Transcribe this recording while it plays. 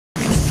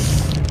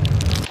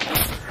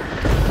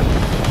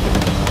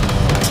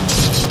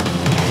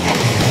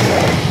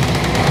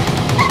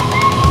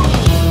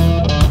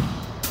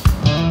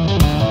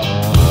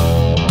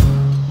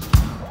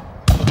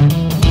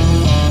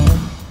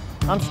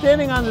I'm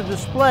standing on the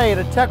display at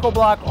a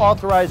Techo-Bloc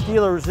authorized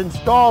dealer. It was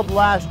installed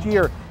last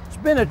year. It's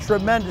been a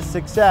tremendous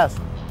success.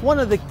 One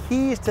of the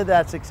keys to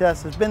that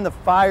success has been the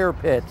fire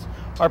pits.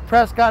 Our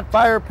Prescott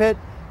fire pit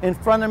in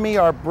front of me,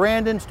 our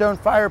Brandon Stone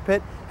fire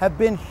pit, have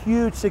been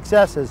huge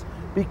successes.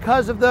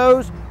 Because of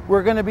those,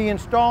 we're going to be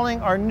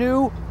installing our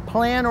new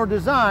plan or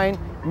design,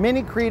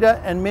 Mini-Creta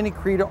and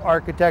Mini-Creta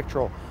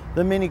Architectural.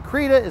 The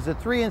Mini-Creta is a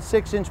 3 and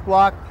 6 inch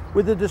block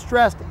with a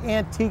distressed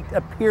antique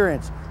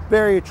appearance.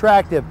 Very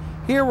attractive.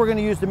 Here we're going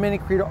to use the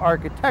Mini-Creta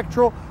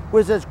Architectural,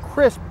 which has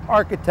crisp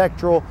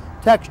architectural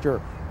texture.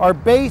 Our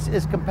base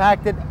is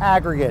compacted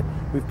aggregate.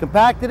 We've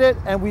compacted it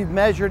and we've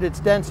measured its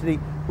density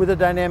with a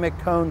dynamic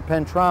cone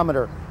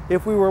pentrometer.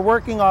 If we were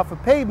working off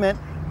of pavement,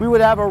 we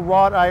would have a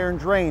wrought iron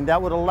drain.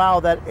 That would allow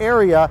that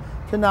area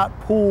to not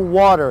pool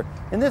water.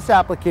 In this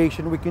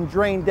application, we can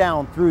drain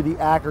down through the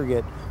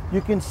aggregate. You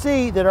can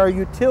see that our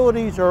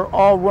utilities are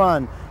all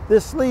run.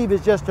 This sleeve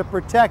is just to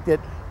protect it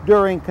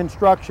during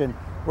construction.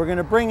 We're going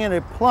to bring in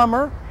a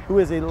plumber who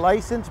is a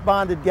licensed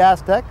bonded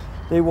gas tech.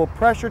 They will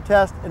pressure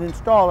test and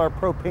install our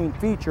propane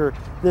feature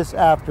this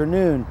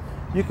afternoon.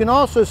 You can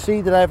also see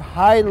that I've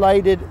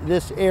highlighted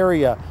this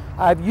area.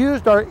 I've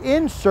used our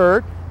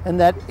insert, and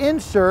that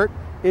insert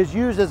is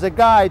used as a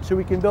guide so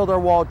we can build our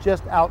wall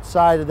just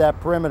outside of that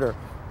perimeter.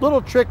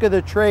 Little trick of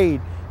the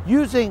trade,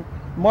 using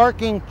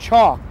marking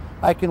chalk.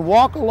 I can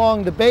walk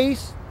along the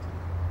base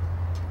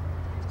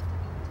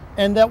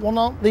and that will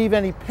not leave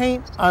any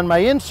paint on my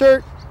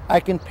insert. I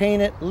can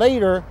paint it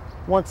later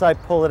once I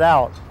pull it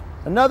out.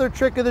 Another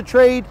trick of the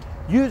trade,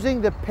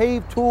 using the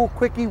Pave Tool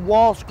Quickie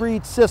wall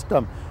screed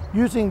system.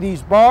 Using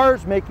these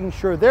bars, making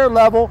sure they're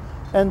level,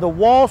 and the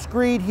wall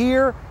screed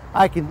here,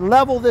 I can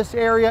level this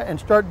area and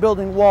start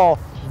building wall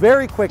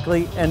very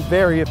quickly and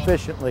very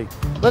efficiently.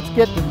 Let's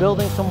get to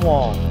building some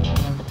wall.